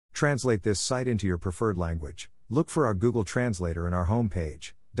translate this site into your preferred language. Look for our Google Translator in our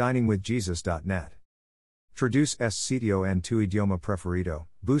homepage, diningwithjesus.net. Traduce este sitio en tu idioma preferido.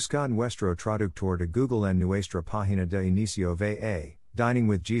 Busca nuestro traductor de Google en nuestra página de inicio va,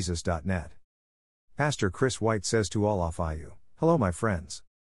 diningwithjesus.net. Pastor Chris White says to all of you, hello my friends.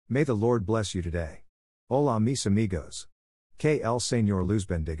 May the Lord bless you today. Hola mis amigos. Que el Señor los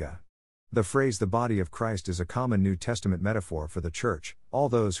bendiga. The phrase the body of Christ is a common New Testament metaphor for the church, all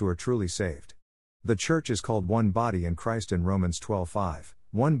those who are truly saved. The church is called one body in Christ in Romans 12:5,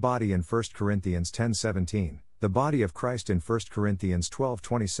 one body in 1 Corinthians 10:17, the body of Christ in 1 Corinthians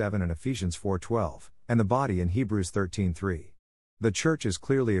 12:27 and Ephesians 4:12, and the body in Hebrews 13:3. The church is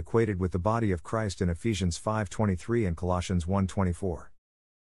clearly equated with the body of Christ in Ephesians 5:23 and Colossians 1:24.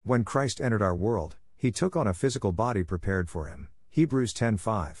 When Christ entered our world, he took on a physical body prepared for him, Hebrews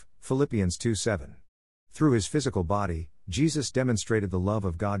 10:5, Philippians 2:7. Through his physical body, Jesus demonstrated the love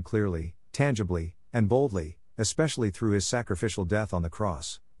of God clearly, tangibly, and boldly, especially through his sacrificial death on the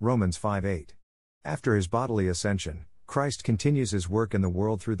cross, Romans 5:8. After his bodily ascension, Christ continues his work in the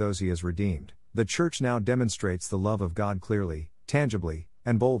world through those he has redeemed. The church now demonstrates the love of God clearly, tangibly,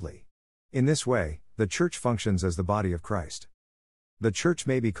 and boldly. In this way, the church functions as the body of Christ. The church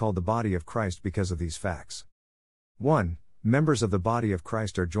may be called the body of Christ because of these facts. 1. Members of the body of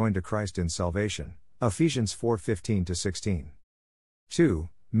Christ are joined to Christ in salvation, Ephesians 4:15-16. 2.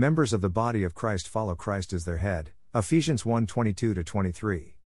 Members of the body of Christ follow Christ as their head, Ephesians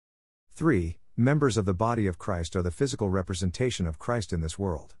 1:22-23. 3. Members of the body of Christ are the physical representation of Christ in this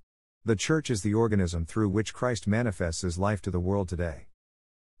world. The church is the organism through which Christ manifests his life to the world today.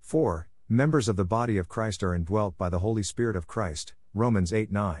 4. Members of the body of Christ are indwelt by the Holy Spirit of Christ, Romans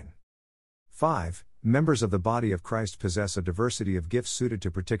 8:9. 5. Members of the body of Christ possess a diversity of gifts suited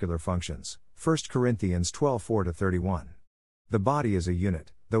to particular functions, 1 Corinthians 12:4-31. The body is a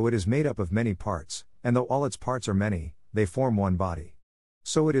unit, though it is made up of many parts, and though all its parts are many, they form one body.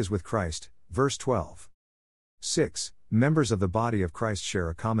 So it is with Christ, verse 12. 6. Members of the body of Christ share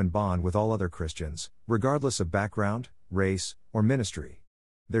a common bond with all other Christians, regardless of background, race, or ministry.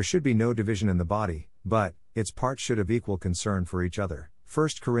 There should be no division in the body, but its parts should have equal concern for each other,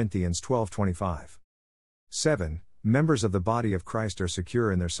 1 Corinthians 12:25. 7. Members of the body of Christ are secure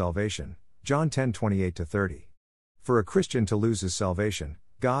in their salvation, John 10:28-30. For a Christian to lose his salvation,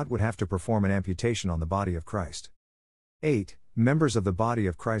 God would have to perform an amputation on the body of Christ. 8. Members of the body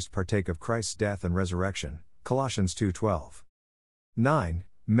of Christ partake of Christ's death and resurrection, Colossians 2:12. 9.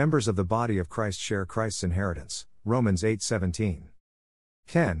 Members of the body of Christ share Christ's inheritance, Romans 8:17.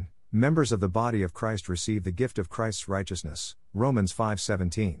 10. Members of the body of Christ receive the gift of Christ's righteousness, Romans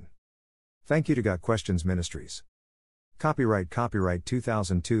 5:17. Thank you to Got Questions Ministries. Copyright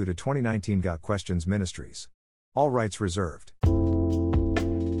 2002 to 2019 Got Questions Ministries. All rights reserved.